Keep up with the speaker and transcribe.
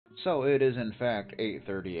So it is in fact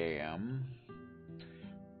 8:30 a.m.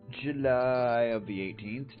 July of the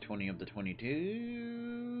 18th, 20 of the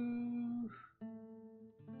 22.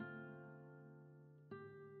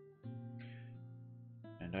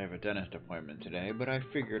 And I have a dentist appointment today, but I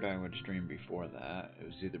figured I would stream before that. It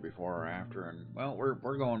was either before or after, and well,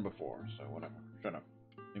 we're going before, so whatever. Shut up.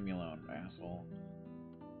 Leave me alone, asshole.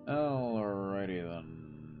 Alrighty then.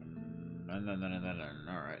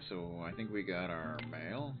 Alright, so I think we got our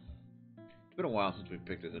mail. It's been a while since we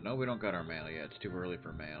picked it. No, we don't got our mail yet. It's too early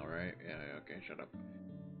for mail, right? Yeah, okay, shut up.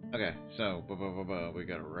 Okay, so, we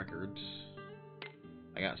got records.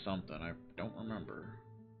 I got something. I don't remember.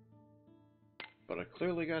 But I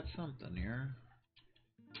clearly got something here.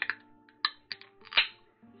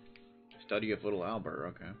 Study of Little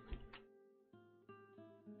Albert, okay.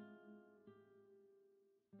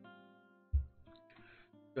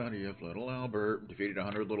 Study of Little Albert. Defeated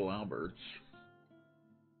 100 Little Alberts.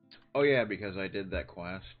 Oh yeah, because I did that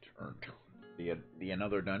quest, or the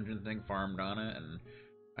another dungeon thing, farmed on it, and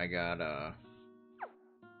I got, I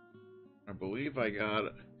believe I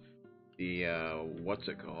got the, what's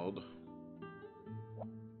it called?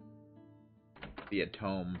 The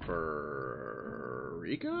atome for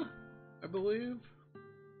Rika, I believe?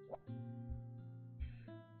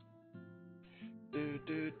 I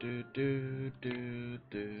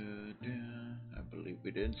believe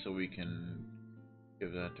we did, so we can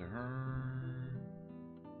give that to her.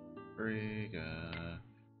 Rika,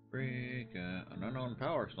 an unknown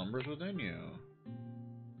power slumbers within you.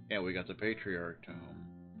 Yeah, we got the Patriarch Tome.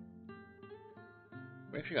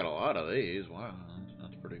 We actually got a lot of these. Wow,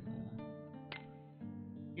 that's pretty cool.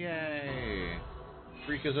 Yay!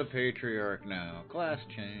 Rika's a Patriarch now. Class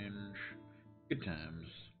change. Good times.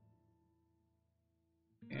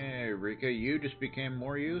 Hey, Rika, you just became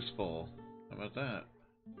more useful. How about that?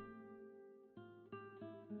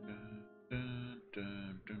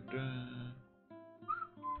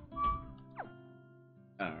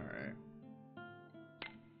 Alright.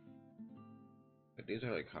 But these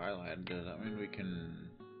are like highlighted. Does that mean we can...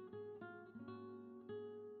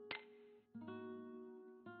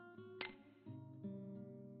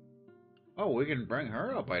 Oh, we can bring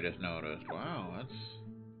her up, I just noticed. Wow,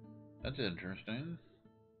 that's interesting.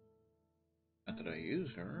 Not that I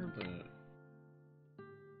use her, but...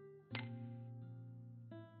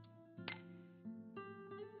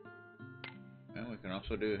 And we can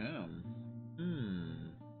also do him.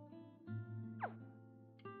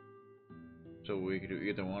 So we could do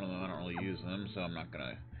either one of them. I don't really use them, so I'm not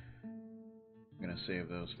gonna... I'm gonna save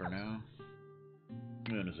those for now.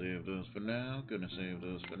 Gonna save those for now. Gonna save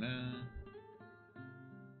those for now.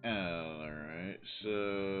 Alright, so...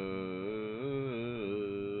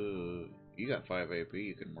 You got 5 AP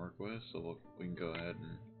you can work with, so we can go ahead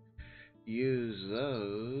and use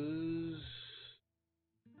those.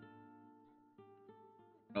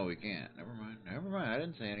 No, we can't. Never mind. Never mind. I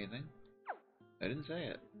didn't say anything. I didn't say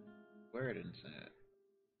it. Where I didn't say it.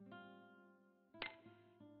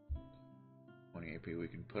 20 AP we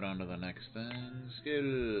can put onto the next thing.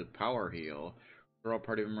 Skill. Power heal. For all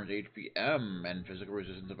party members HPM and physical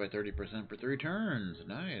resistance by 30% for 3 turns.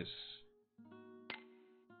 Nice.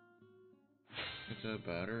 It's a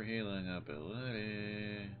better healing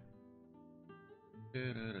ability.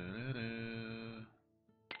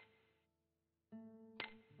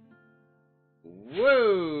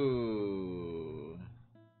 Whoa!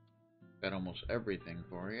 Got almost everything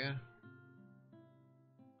for you.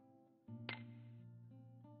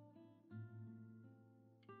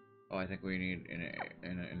 Oh, I think we need,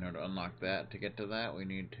 in order to unlock that, to get to that, we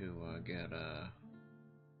need to get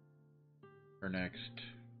our next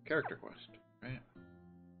character quest, right?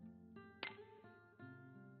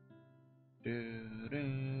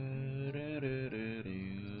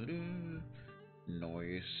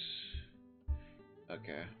 Noise.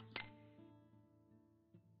 Okay.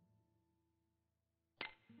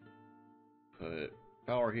 Put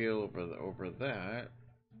power heal over that.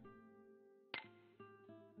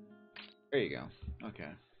 There you go.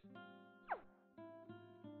 Okay.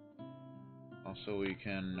 Also, we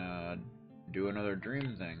can do another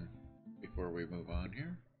dream thing before we move on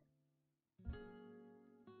here.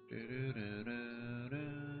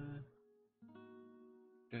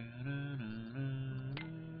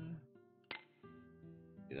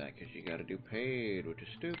 Do that because you gotta do paid, which is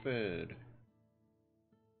stupid.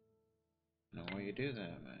 No way you do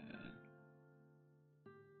that, man.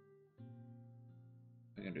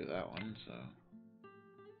 We can do that one, so.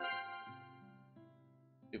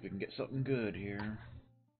 See if we can get something good here.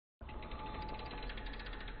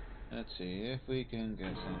 Let's see if we can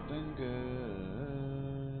get something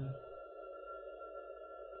good.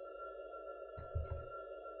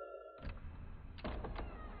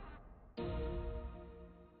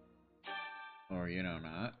 you know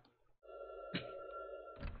not.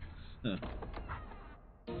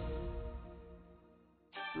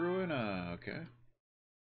 Ruina, okay.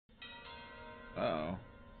 Uh-oh.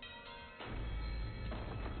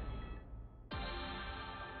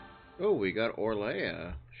 Oh, we got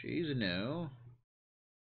Orlea. She's new.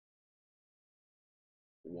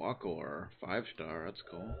 Walkor, 5-star, that's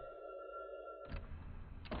cool.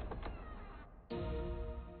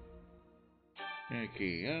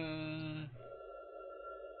 Okay,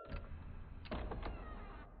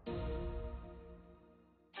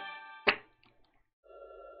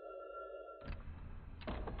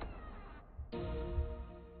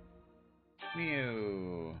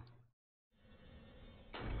 Mew.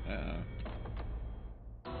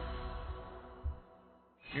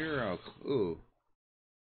 Hero. Ooh.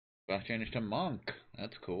 Got changed to Monk.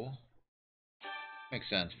 That's cool. Makes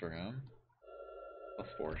sense for him. A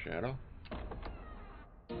foreshadow.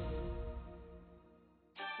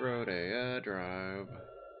 Rodea Drive.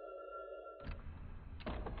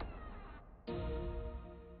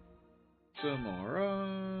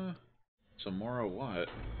 Samora. Samora what?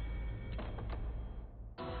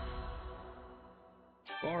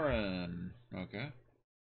 Foreign. Okay.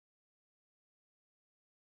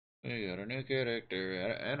 We got a new character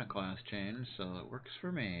and a class change, so it works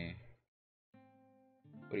for me.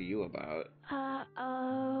 What are you about?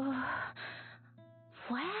 Oh.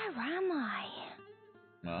 Where am I?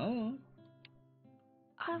 Oh?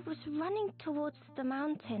 I was running towards the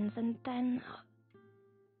mountains and then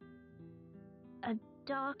a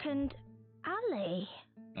darkened alley.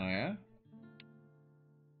 Oh yeah?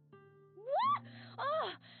 What?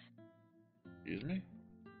 Oh! Excuse me?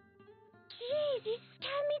 Jeez, you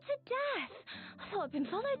scared me to death. I thought I'd been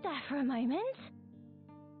followed there for a moment.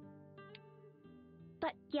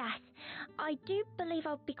 But yes, I do believe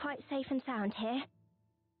I'll be quite safe and sound here.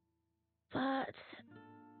 But,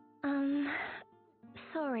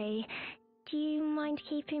 sorry. Do you mind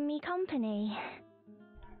keeping me company?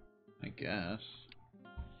 I guess.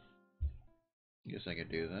 Guess I could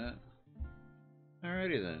do that.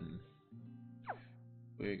 Alrighty then.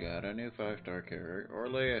 We got a new 5-star character.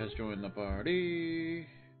 Orlea has joined the party.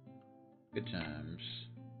 Good times.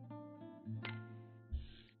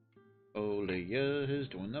 Orlea has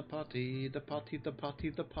joined the party. The party, the party,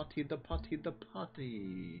 the party, the party, the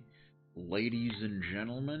party. Ladies and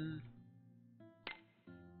gentlemen.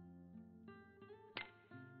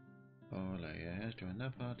 Orlea has joined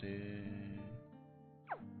the party.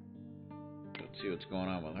 Let's see what's going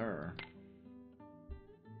on with her.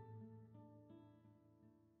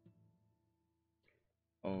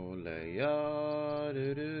 Orlea,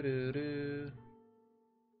 do.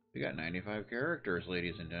 We got 95 characters,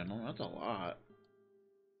 ladies and gentlemen. That's a lot.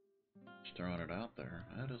 Just throwing it out there.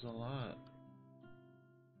 That is a lot.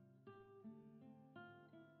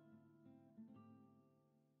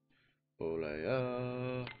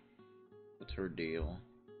 Orlea. What's her deal?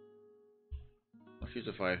 Well, she's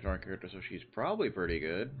a 5-star character, so she's probably pretty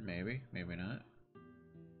good. Maybe, maybe not.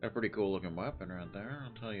 Got a pretty cool looking weapon right there.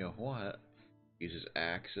 I'll tell you what. Uses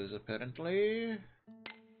axes apparently.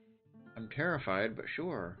 I'm terrified, but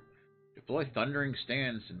sure. Deploy Thundering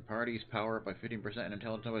Stance and parties power up by 15% and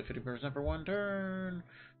intelligence by 50% for 1 turn.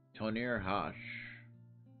 Tonir Hash.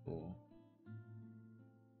 Cool.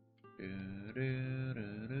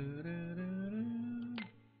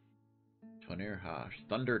 Tonir Hash.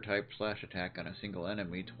 Thunder type slash attack on a single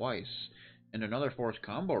enemy twice. And another force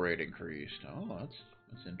combo rate increased. Oh,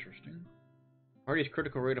 that's interesting. Party's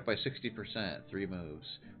critical rate up by 60%, 3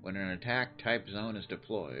 moves. When an attack type zone is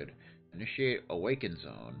deployed, initiate Awaken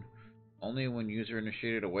Zone. Only when user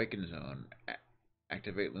initiated Awaken Zone,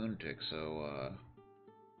 activate Lunatic, so,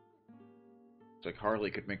 it's like Harley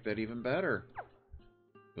could make that even better.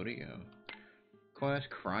 What do you? Quest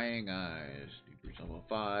Crying Eyes. Decrease level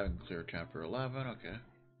 5 and clear chapter 11, okay.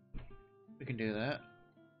 We can do that.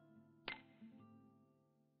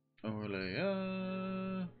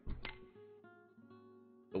 Orlea.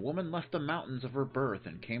 The woman left the mountains of her birth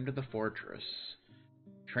and came to the fortress.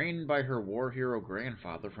 Trained by her war hero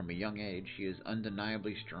grandfather from a young age, she is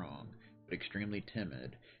undeniably strong, but extremely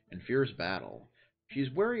timid, and fears battle. She is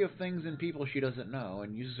wary of things and people she doesn't know,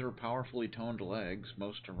 and uses her powerfully toned legs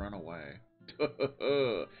most to run away.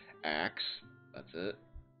 Axe. That's it.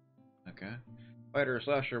 Okay. Fighter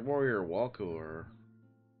slasher warrior Walkor.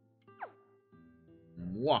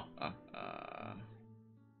 Mwah.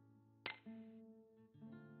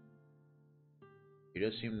 She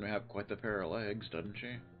does seem to have quite the pair of legs, doesn't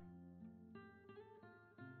she?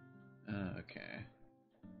 Okay.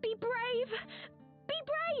 Be brave! Be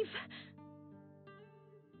brave!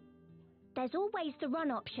 There's always the run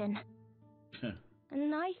option.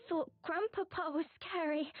 And I thought Grandpapa was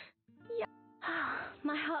scary. Yeah.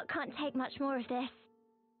 My heart can't take much more of this.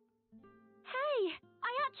 Hey,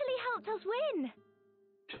 I actually helped us win.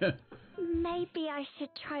 Maybe I should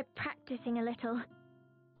try practicing a little.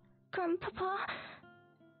 Grandpapa,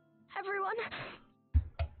 everyone.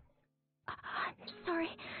 I'm sorry.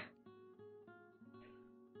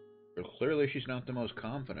 But clearly she's not the most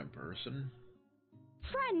confident person.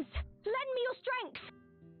 Friends, lend me your strength.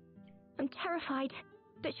 I'm terrified,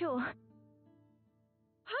 but sure.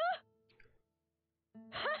 Huh?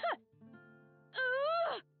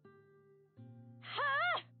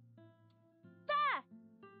 There.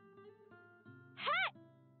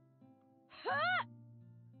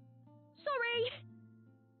 Sorry.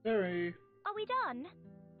 Sorry. Are we done?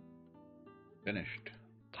 Finished.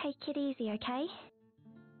 Take it easy, okay?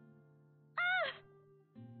 Ah!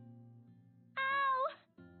 Ow!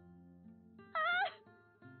 Ah!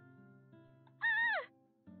 Ah!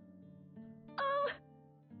 Oh!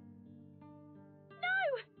 No!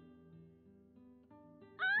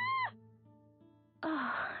 Ah!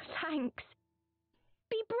 Oh, thanks.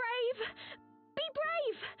 Be brave! Be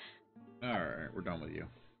brave! Alright, we're done with you.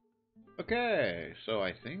 Okay, so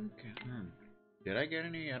I think... did I get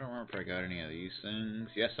any? I don't remember if I got any of these things.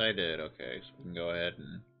 Yes, I did. Okay, so we can go ahead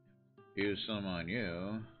and use some on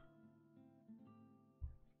you.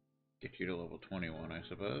 Get you to level 21, I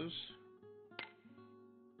suppose.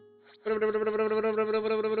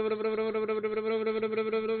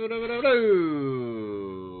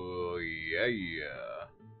 Yeah.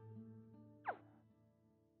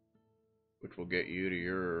 Which will get you to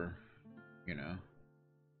your, you know.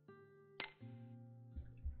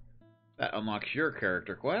 That unlocks your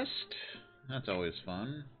character quest. That's always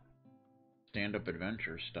fun. Stand-up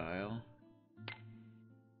adventure style.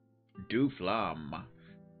 Do Flam.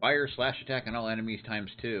 Fire slash attack on all enemies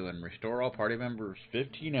 ×2 and restore all party members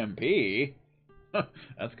 15 MP.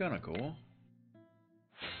 That's kind of cool.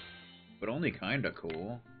 But only kind of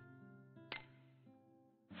cool.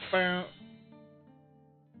 Bow.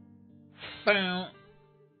 Bow.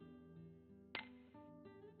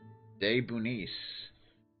 De Bunice.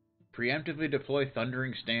 Preemptively deploy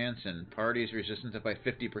Thundering Stance and parties resistance up by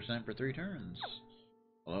 50% for 3 turns.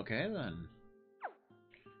 Well, okay then.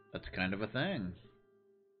 That's kind of a thing.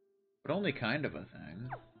 But only kind of a thing.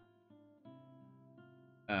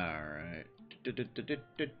 Alright.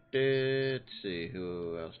 Let's see,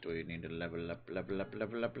 who else do we need to level up? Level up.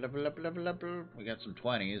 We got some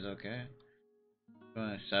 20s, okay.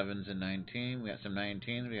 7s and 19. We got some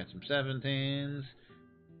 19s, we got some 17s.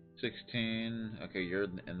 16. Okay, you're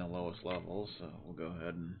in the lowest level, so we'll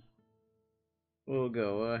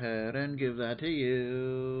go ahead and give that to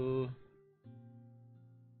you.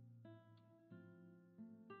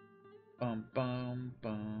 Bum bum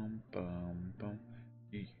bum bum bum.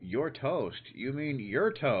 You're toast. You mean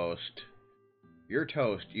you're toast. You're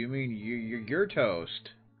toast. You mean you're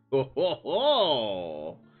toast. Ho ho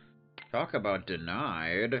ho! Talk about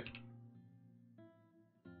denied.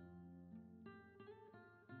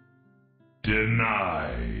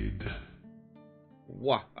 Denied.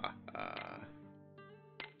 Wah.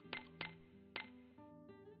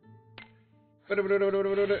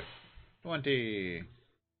 20.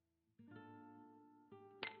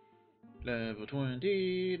 Level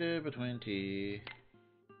 20, level 20.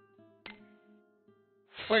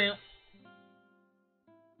 Well.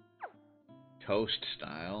 Toast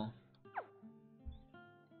style.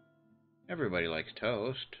 Everybody likes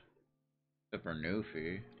toast. Except for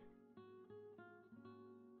Newfie.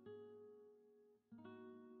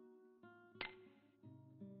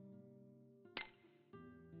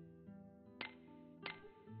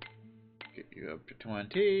 Get you up to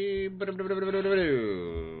 20.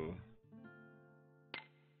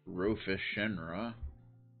 Rufus Shinra.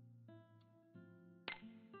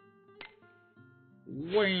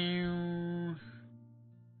 Wow.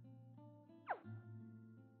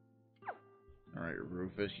 Alright,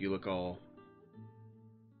 Rufus, you look all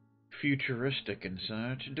futuristic and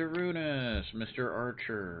such. Darunas, Mr.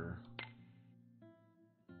 Archer.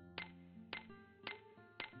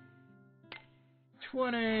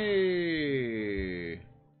 $20.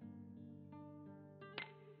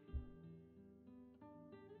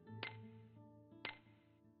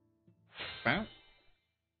 Bow.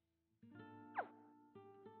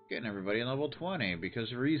 Getting everybody in level 20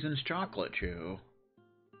 because reasons chocolate chew.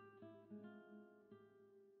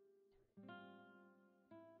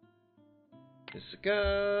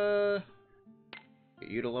 Jessica. Get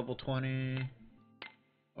you to level 20.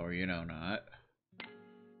 Or you know not.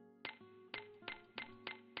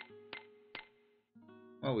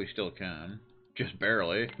 Well, we still can. Just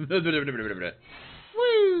barely.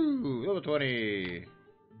 Woo! Level 20!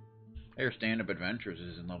 Their stand-up adventures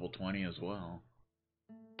is in level 20 as well.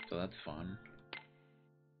 So that's fun.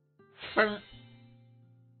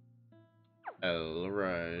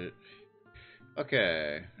 Alright.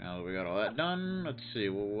 Okay, now that we got all that done, let's see,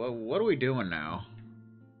 what are we doing now?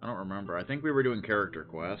 I don't remember. I think we were doing character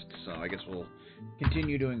quests, so I guess we'll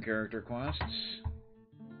continue doing character quests.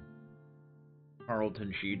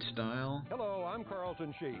 Carlton Sheets style. Hello, I'm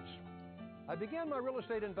Carlton Sheets. I began my real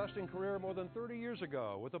estate investing career more than 30 years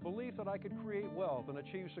ago with a belief that I could create wealth and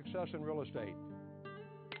achieve success in real estate.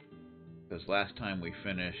 Because last time we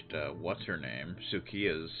finished, what's her name?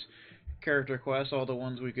 Sukiya's character quest, all the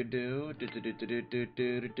ones we could do. No,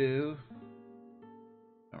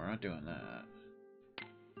 we're not doing that.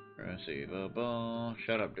 Receivable.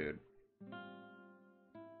 Shut up, dude.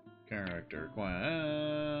 Character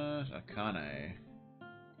quest. Akane.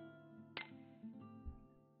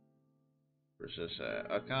 Versus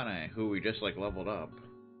Akane, who we just like leveled up.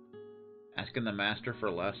 Asking the master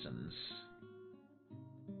for lessons.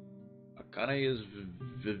 Akane is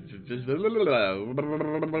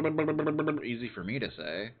easy for me to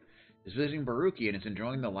say. Is visiting Baruki and is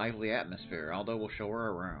enjoying the lively atmosphere, although we'll show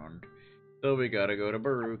her around. So we gotta go to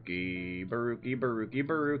Baruki. Baruki, Baruki,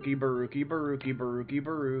 Baruki, Baruki, Baruki, Baruki,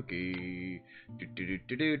 Baruki.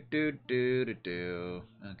 Do.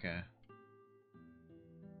 Okay.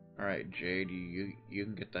 Alright, Jade, you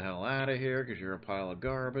can get the hell out of here because you're a pile of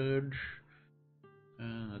garbage.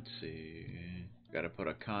 Let's see. Gotta put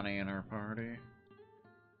Akane in our party.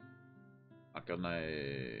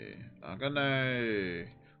 Akane. Akane.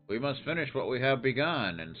 We must finish what we have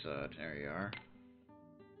begun and such. There you are.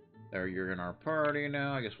 There, you're in our party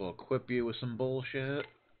now. I guess we'll equip you with some bullshit.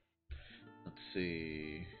 Let's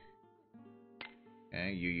see.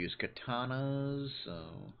 Okay, you use katanas,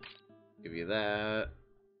 so give you that.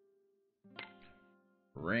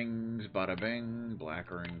 Rings, bada bing,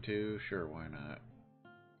 black ring too. Sure, why not?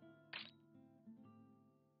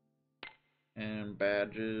 And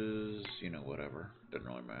badges, you know, whatever. Doesn't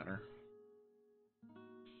really matter.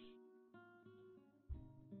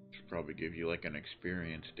 Should probably give you like an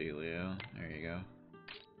experience dealio. There you go.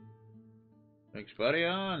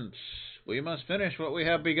 Expedience! We must finish what we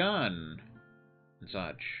have begun! And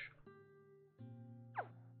such.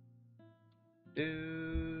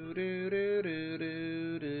 Do do do do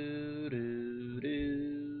do do do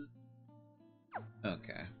do.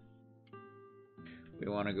 Okay. We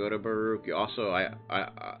want to go to Baruki. Also, I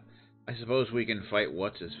suppose we can fight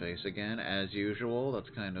what's his face again as usual. That's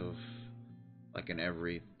kind of like an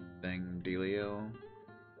everything dealio.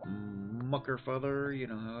 Muckerfather, you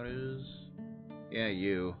know how it is. Yeah,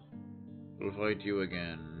 you. We'll fight you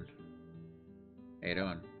again. How you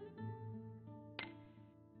doing?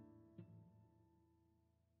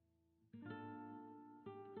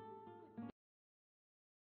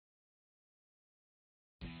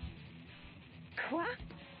 Quoi?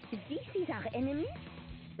 This is our enemy?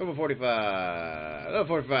 Level 45. Level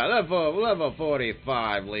 45. Level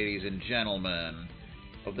 45, ladies and gentlemen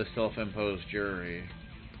of the self-imposed jury.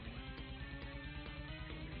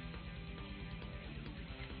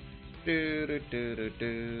 Do do do do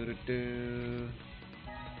do do do.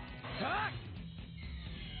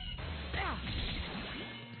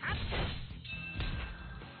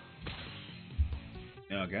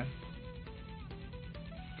 Okay.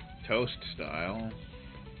 Toast style.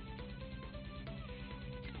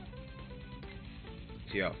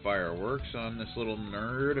 See how fire works on this little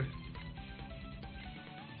nerd.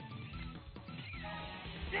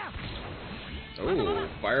 Oh,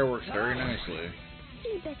 fire works very nicely.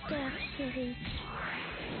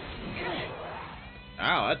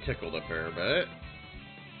 Ow, that tickled a fair bit.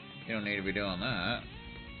 You don't need to be doing that.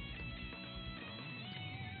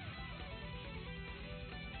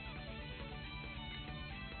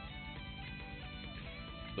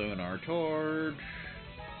 Lunar torch.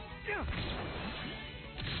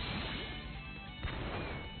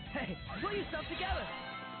 Hey, pull yourself together.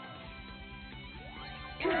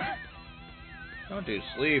 Don't do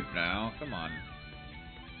sleep now. Come on.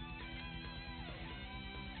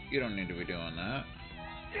 You don't need to be doing that.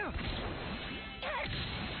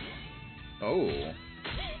 Oh.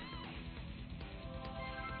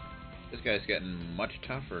 This guy's getting much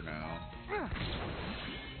tougher now.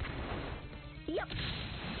 Yep.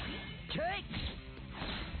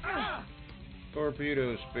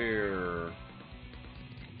 Torpedo spear.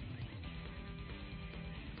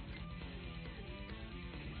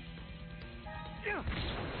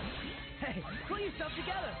 Hey, pull yourself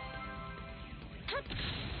together.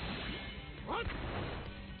 What?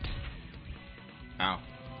 Ow.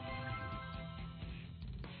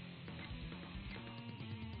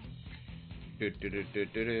 Do do do do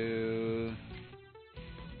do do.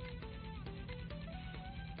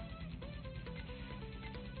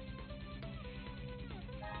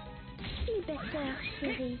 Liberteur,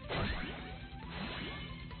 chérie.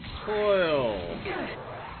 Coil.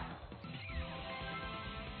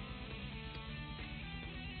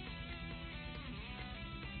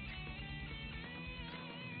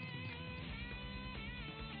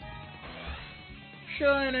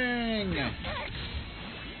 Shining.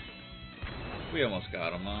 We almost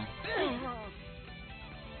got him though.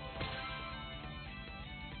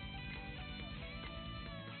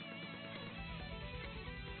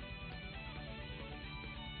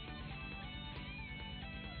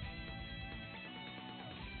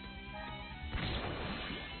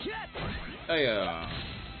 Oh yeah.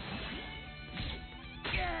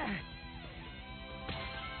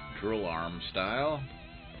 Drill arm style.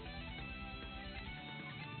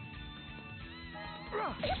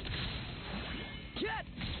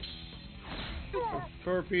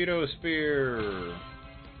 Torpedo spear.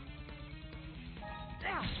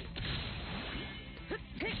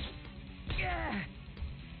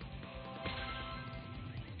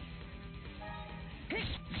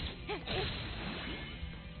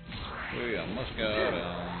 We almost got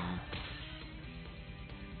him.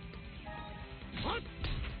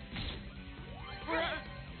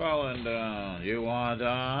 Falling down. You want to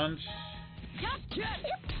dance?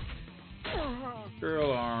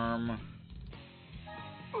 Drill arm.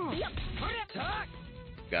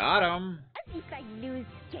 Got him. If I lose,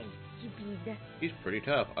 quel stupide. He's pretty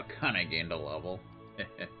tough. I kinda gained a level.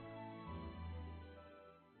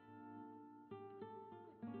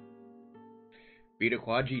 Beat a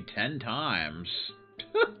Quadgy 10 times.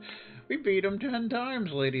 We beat him 10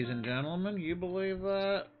 times, ladies and gentlemen. You believe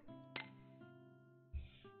that?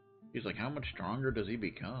 He's like, how much stronger does he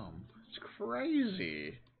become? It's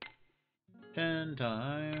crazy. 10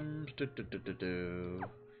 times. Do-do-do-do-do.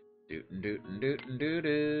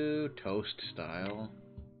 Dootin'-dootin'-dootin'-doo-doo. Toast style.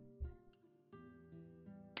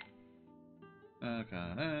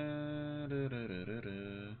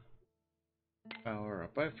 Power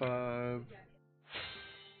up by 5.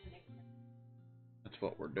 That's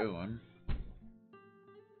what we're doing.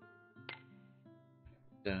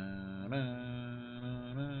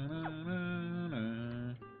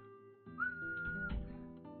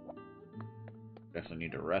 Definitely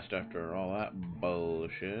need to rest after all that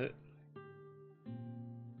bullshit.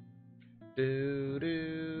 Do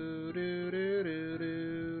do do do do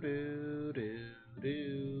do do do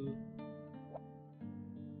do.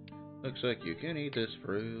 Looks like you can eat this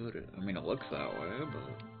fruit. I mean, it looks that way,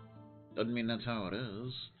 but doesn't mean that's how it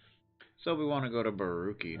is. So we want to go to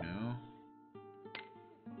Baruki now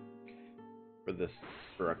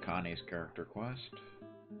for Akani's character quest.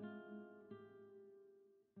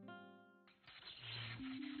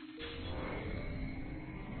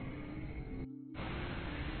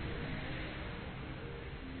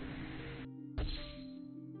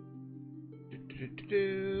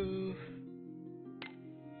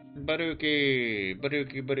 Baruki,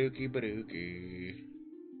 Baruki, Baruki, Baruki.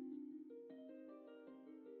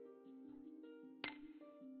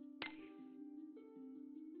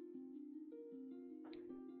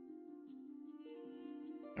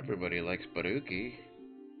 Everybody likes Baruki.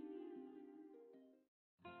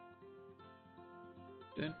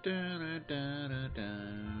 Dun, dun, dun, dun, dun,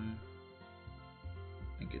 dun.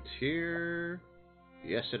 I think it's here.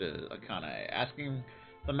 Yes, it is. Akane asking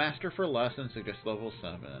the master for lessons. Suggest level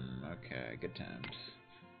 7. Okay, good times.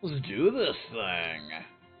 Let's do this thing.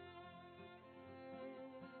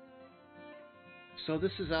 So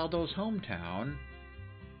this is Aldo's hometown.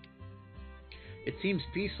 It seems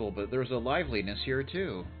peaceful, but there's a liveliness here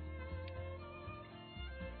too.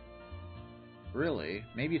 Really?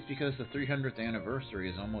 Maybe it's because the 300th anniversary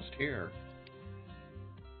is almost here.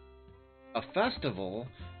 A festival?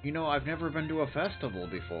 You know, I've never been to a festival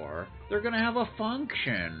before. They're gonna have a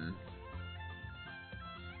function.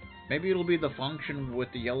 Maybe it'll be the function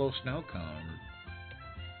with the yellow snow cone.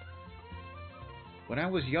 When I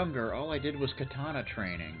was younger, all I did was katana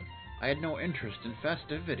training. I had no interest in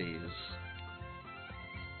festivities.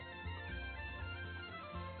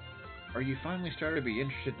 Are you finally starting to be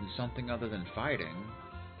interested in something other than fighting?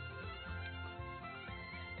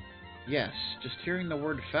 Yes, just hearing the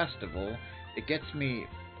word festival, it gets me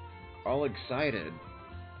all excited.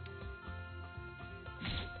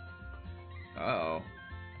 Uh-oh.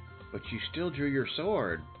 But you still drew your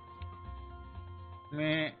sword.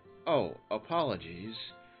 Meh. Oh, apologies.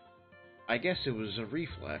 I guess it was a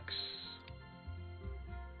reflex.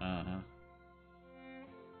 Uh-huh.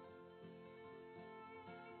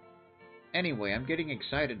 Anyway, I'm getting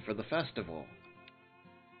excited for the festival.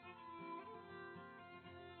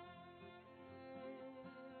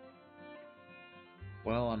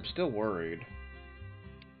 Well, I'm still worried.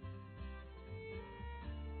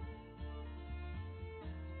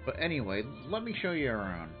 But anyway, let me show you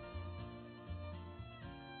around.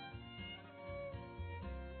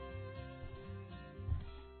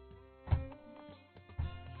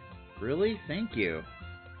 Really? Thank you.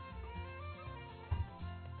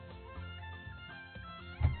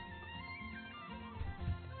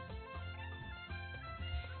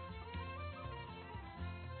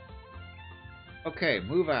 Okay,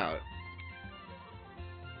 move out.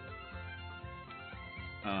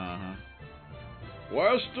 Uh-huh.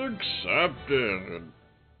 Quest accepted.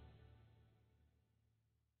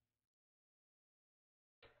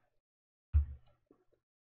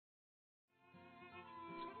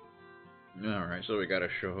 Alright, so we gotta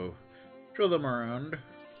show them around.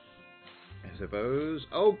 I suppose.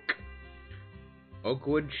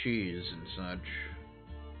 Oakwood cheese and such.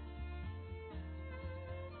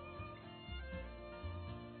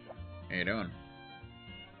 How you doing?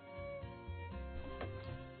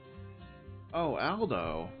 Oh,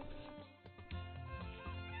 Aldo.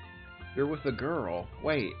 You're with a girl.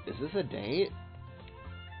 Wait, is this a date?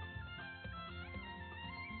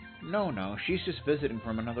 No, she's just visiting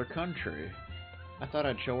from another country. I thought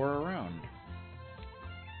I'd show her around.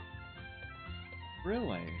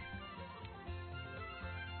 Really?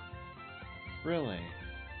 Really?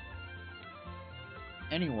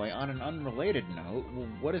 Anyway, on an unrelated note,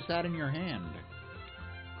 what is that in your hand?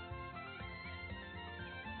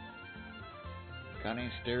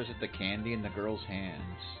 Connie stares at the candy in the girl's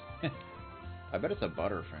hands. I bet it's a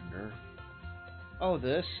Butterfinger. Oh,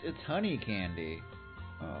 it's honey candy.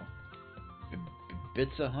 Oh.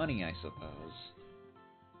 Bits of honey, I suppose.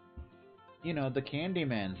 You know, the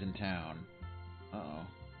Candyman's in town. Uh-oh.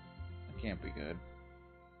 That can't be good.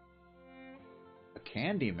 A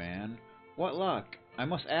Candyman? What luck? I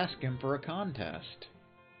must ask him for a contest.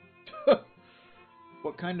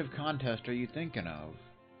 What kind of contest are you thinking of?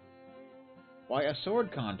 Why, a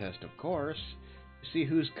sword contest, of course. To see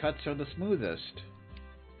whose cuts are the smoothest.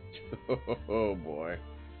 Oh, boy.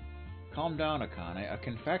 Calm down, Akane. A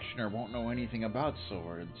confectioner won't know anything about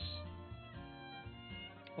swords.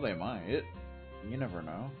 Well, they might. You never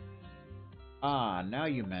know. Ah, now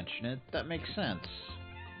you mention it, that makes sense.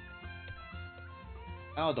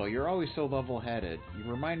 Aldo, you're always so level-headed.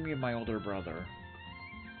 You remind me of my older brother.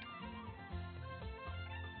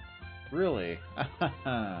 Really?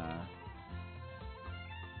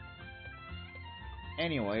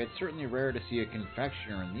 Anyway, it's certainly rare to see a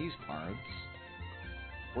confectioner in these parts.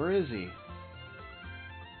 Where is he?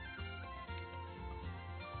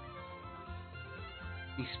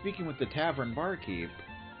 He's speaking with the tavern barkeep.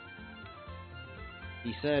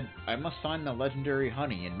 He said, I must find the legendary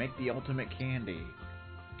honey and make the ultimate candy.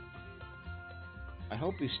 I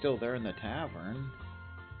hope he's still there in the tavern.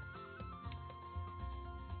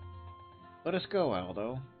 Let us go,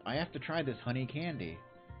 Aldo. I have to try this honey candy.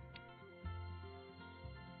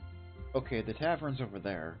 Okay, the tavern's over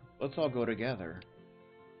there. Let's all go together.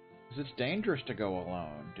 'Cause it's dangerous to go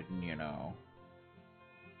alone, didn't you know?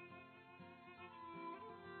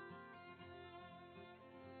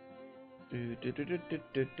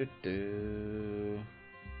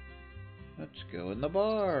 Let's go in the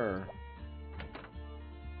bar.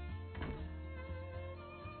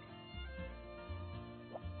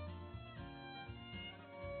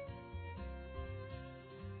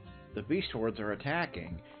 The beast hordes are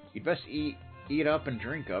attacking. You'd best eat up and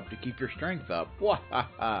drink up to keep your strength up.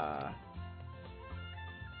 Wahaha! I'm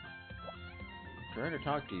trying to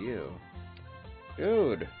talk to you.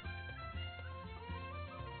 Dude!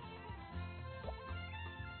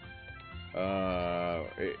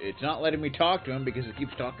 It's not letting me talk to him because it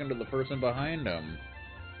keeps talking to the person behind him.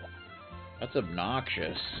 That's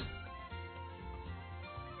obnoxious.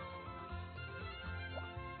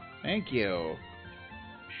 Thank you.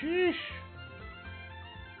 Sheesh.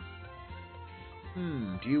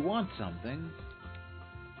 Do you want something?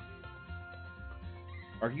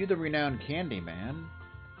 Are you the renowned Candyman?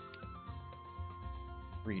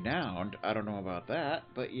 Renowned? I don't know about that,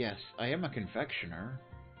 but yes, I am a confectioner.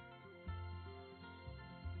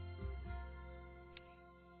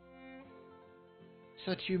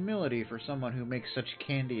 Such humility for someone who makes such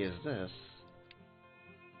candy as this.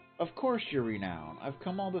 Of course you're renowned. I've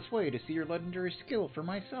come all this way to see your legendary skill for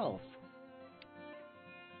myself.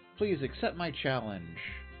 Please accept my challenge.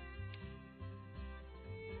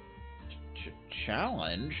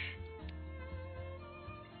 Challenge?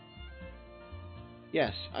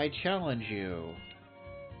 Yes, I challenge you.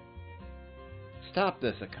 Stop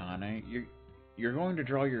this, Akane. You're going to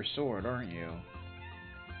draw your sword, aren't you?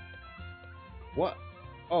 What?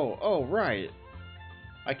 Oh, right.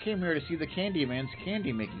 I came here to see the Candyman's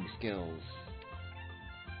candy-making skills.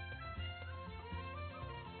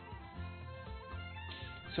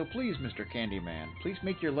 So please, Mr. Candyman, please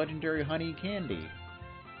make your legendary honey candy.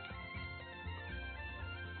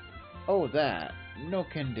 Oh, that. No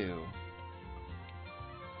can do.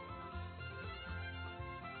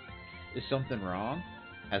 Is something wrong?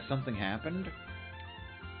 Has something happened?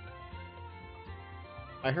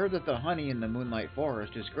 I heard that the honey in the Moonlight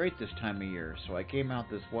Forest is great this time of year, so I came out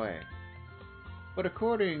this way. But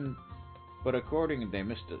according they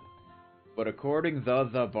missed it. But according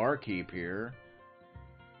the barkeep here.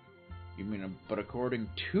 You mean, but according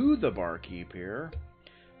to the barkeep here,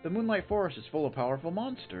 the Moonlight Forest is full of powerful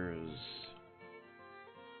monsters.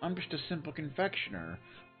 I'm just a simple confectioner.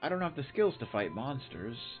 I don't have the skills to fight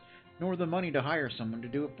monsters, nor the money to hire someone to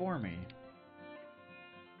do it for me.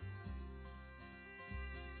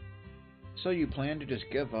 So you plan to just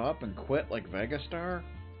give up and quit like Vegastar?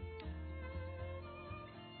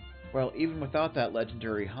 Well, even without that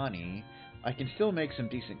legendary honey, I can still make some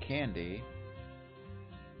decent candy.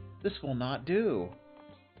 This will not do.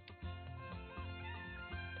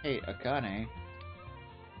 Hey, Akane.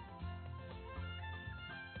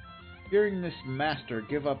 Hearing this master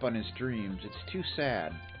give up on his dreams, it's too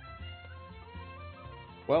sad.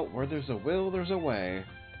 Well, where there's a will, there's a way.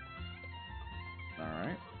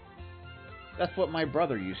 Alright. That's what my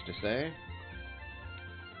brother used to say.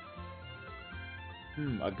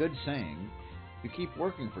 A good saying. If you keep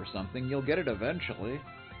working for something, you'll get it eventually.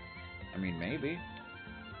 I mean, maybe.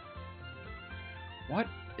 What?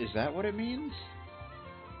 Is that what it means?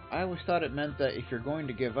 I always thought it meant that if you're going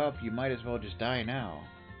to give up, you might as well just die now.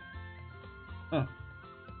 Huh.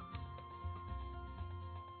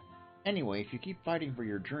 Anyway, if you keep fighting for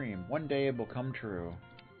your dream, one day it will come true.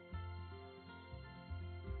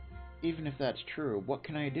 Even if that's true, what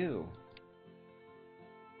can I do?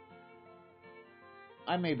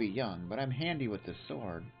 I may be young, but I'm handy with this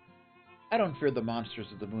sword. I don't fear the monsters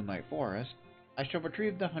of the Moonlight Forest. I shall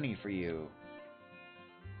retrieve the honey for you.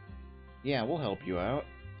 Yeah, we'll help you out.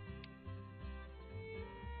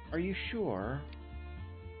 Are you sure?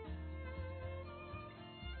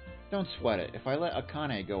 Don't sweat it. If I let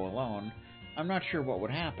Akane go alone, I'm not sure what would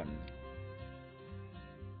happen.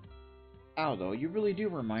 Ow, though, you really do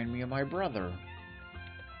remind me of my brother.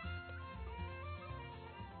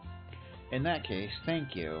 In that case,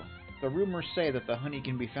 thank you. The rumors say that the honey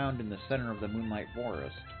can be found in the center of the Moonlight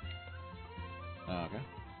Forest. Okay.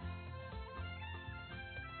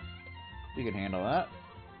 You can handle that.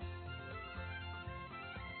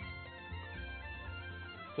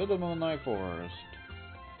 To the Moonlight Forest.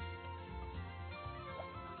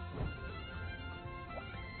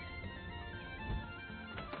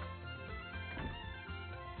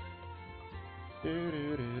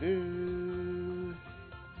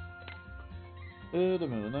 To the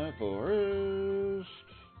Moonlight Forest.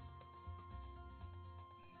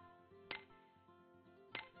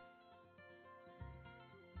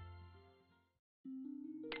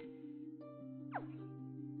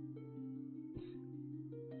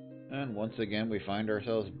 And once again, we find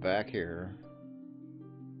ourselves back here.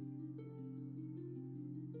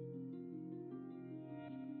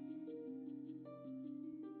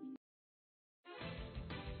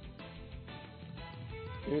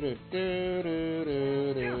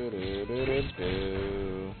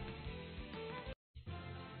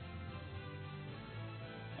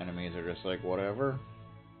 Enemies are just like, whatever.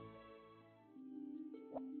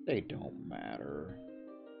 They don't matter.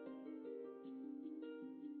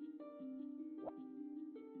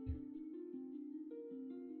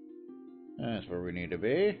 That's where we need to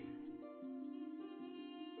be.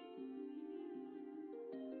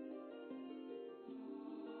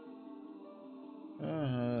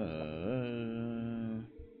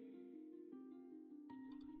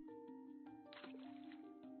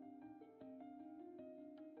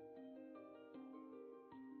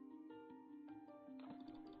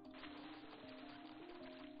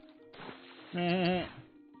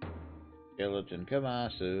 Skeleton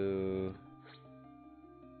Kamasu.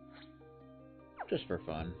 Just for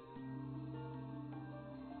fun.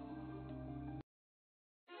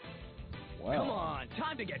 Well. Come on,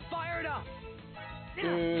 time to get fired up.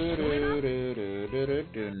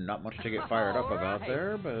 Not much to get fired up about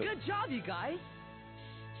there, but good job, you guys.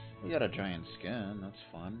 we got a giant skin. That's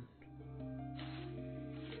fun.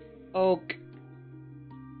 Oak.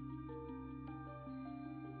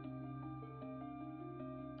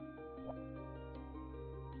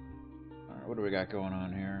 Alright, what do we got going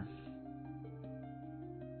on here?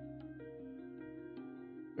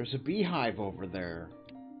 There's a beehive over there.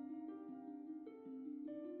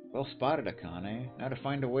 Well spotted, Akane. Now to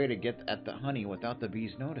find a way to get at the honey without the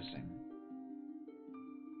bees noticing.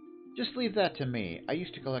 Just leave that to me. I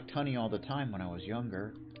used to collect honey all the time when I was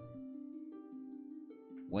younger.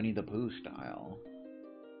 Winnie the Pooh style.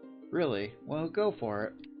 Really? Well, go for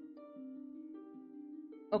it.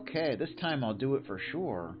 Okay, this time I'll do it for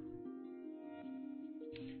sure.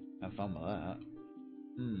 Have fun with that.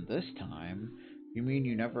 This time? You mean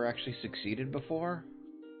you never actually succeeded before?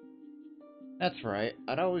 That's right.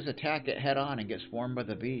 I'd always attack it head on and get swarmed by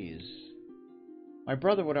the bees. My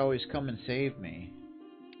brother would always come and save me.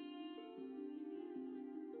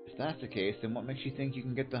 If that's the case, then what makes you think you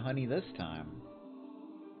can get the honey this time?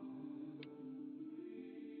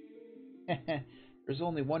 There's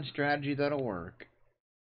only one strategy that'll work.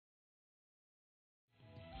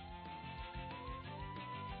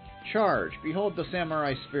 Charge! Behold the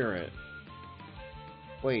samurai spirit!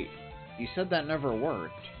 Wait, you said that never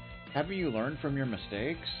worked. Haven't you learned from your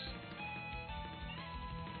mistakes?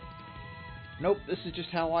 Nope, this is just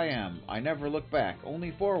how I am. I never look back,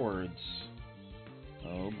 only forwards.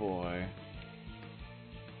 Oh boy.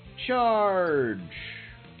 Charge!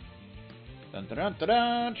 Dun dun dun dun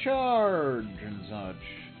dun! Charge! And such.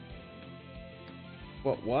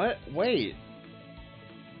 What? Wait!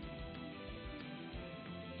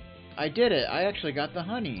 I did it! I actually got the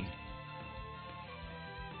honey!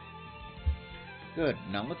 Good,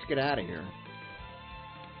 now let's get out of here.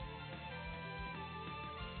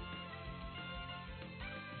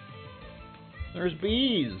 There's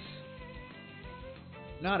bees!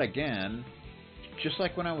 Not again. Just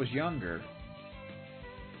like when I was younger.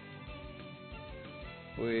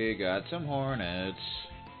 We got some hornets.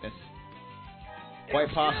 It's quite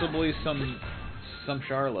possibly some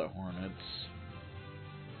Charlotte hornets.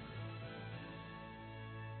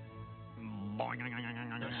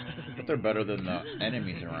 But they're better than the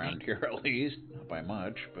enemies around here, at least. Not by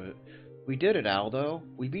much, but... We did it, Aldo.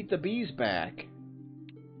 We beat the bees back.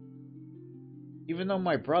 Even though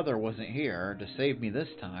my brother wasn't here to save me this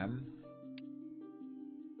time.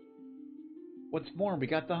 What's more, we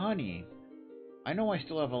got the honey. I know I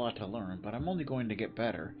still have a lot to learn, but I'm only going to get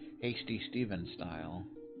better. Hasty Steven style.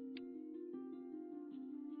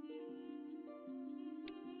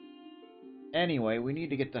 Anyway, we need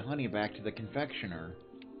to get the honey back to the confectioner.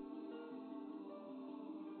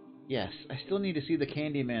 Yes, I still need to see the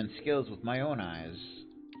Candyman's skills with my own eyes.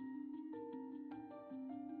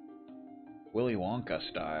 Willy Wonka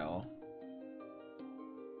style.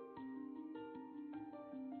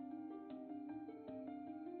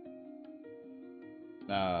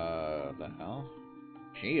 The hell?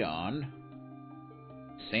 Gion?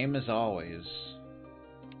 Same as always.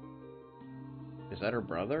 Is that her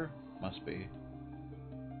brother? Must be.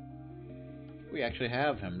 We actually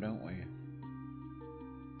have him, don't we?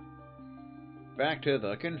 Back to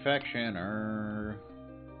the confectioner.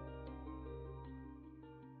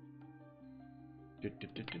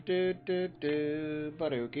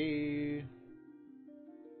 Baruki.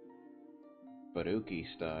 Baruki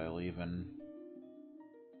style, even.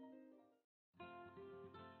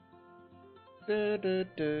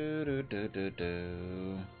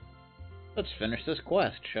 Let's finish this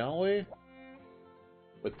quest, shall we?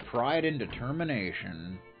 With pride and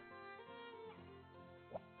determination.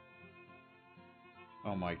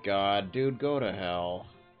 Oh my god, dude, go to hell.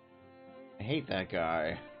 I hate that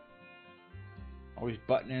guy. Always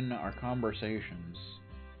butting in our conversations.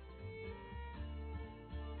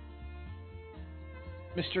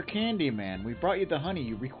 Mr. Candyman, we brought you the honey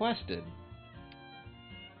you requested.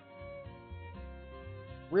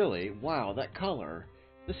 Really? Wow, that color.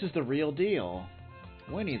 This is the real deal.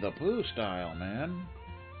 Winnie the Pooh style, man.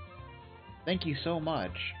 Thank you so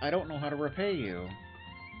much. I don't know how to repay you.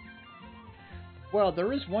 Well,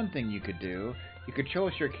 there is one thing you could do. You could show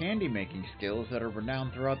us your candy making skills that are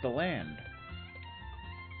renowned throughout the land.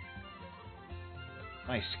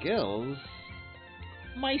 My skills?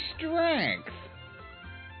 My strength!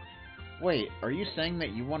 Wait, are you saying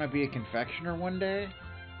that you want to be a confectioner one day?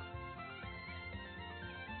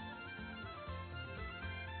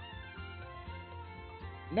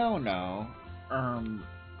 No.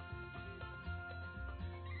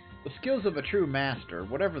 The skills of a true master,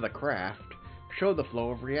 whatever the craft, show the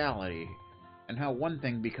flow of reality, and how one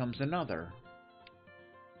thing becomes another.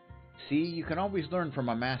 See, you can always learn from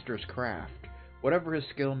a master's craft, whatever his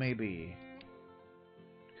skill may be.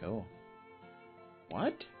 Cool.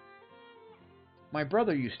 What? My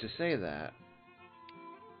brother used to say that.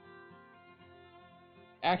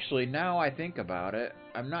 Actually, now I think about it,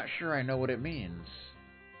 I'm not sure I know what it means.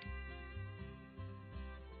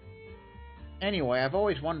 Anyway, I've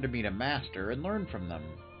always wanted to meet a master and learn from them.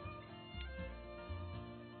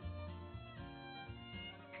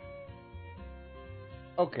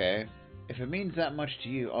 Okay, if it means that much to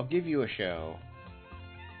you, I'll give you a show.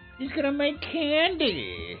 He's gonna make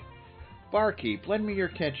candy! Barkeep, lend me your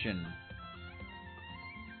kitchen.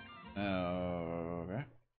 Okay.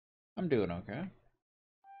 I'm doing okay.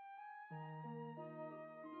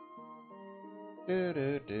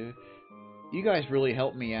 You guys really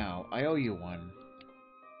helped me out. I owe you one.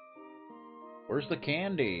 Where's the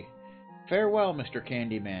candy? Farewell, Mr.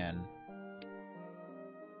 Candyman.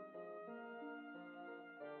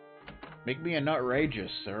 Make me a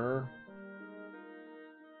nutrageous, sir.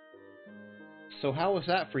 So how was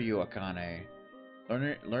that for you, Akane?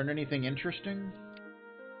 Learn anything interesting?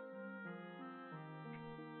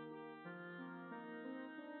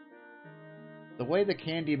 The way the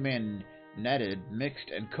Candyman netted, mixed,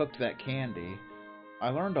 and cooked that candy, I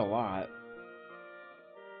learned a lot.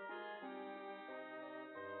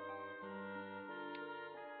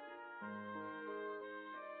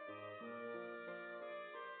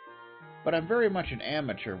 But I'm very much an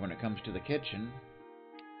amateur when it comes to the kitchen.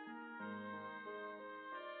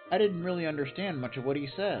 I didn't really understand much of what he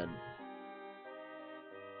said.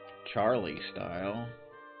 Charlie style.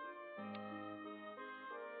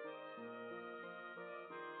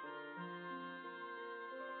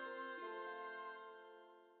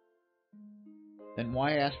 Then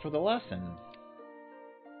why ask for the lesson?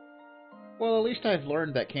 Well, at least I've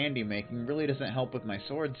learned that candy making really doesn't help with my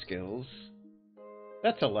sword skills.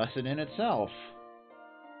 That's a lesson in itself.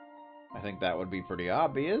 I think that would be pretty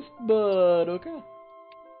obvious, but okay.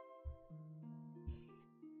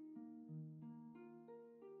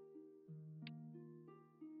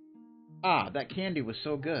 Ah, that candy was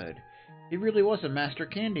so good. He really was a master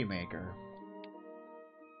candy maker.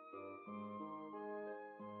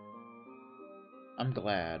 I'm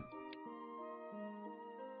glad.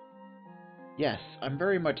 Yes, I'm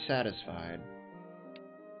very much satisfied.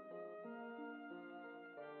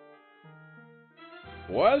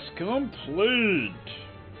 Quest complete!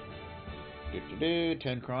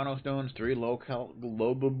 10 chronostones, 3 low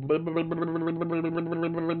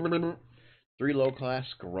class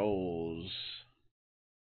scrolls.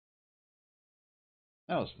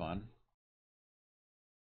 That was fun.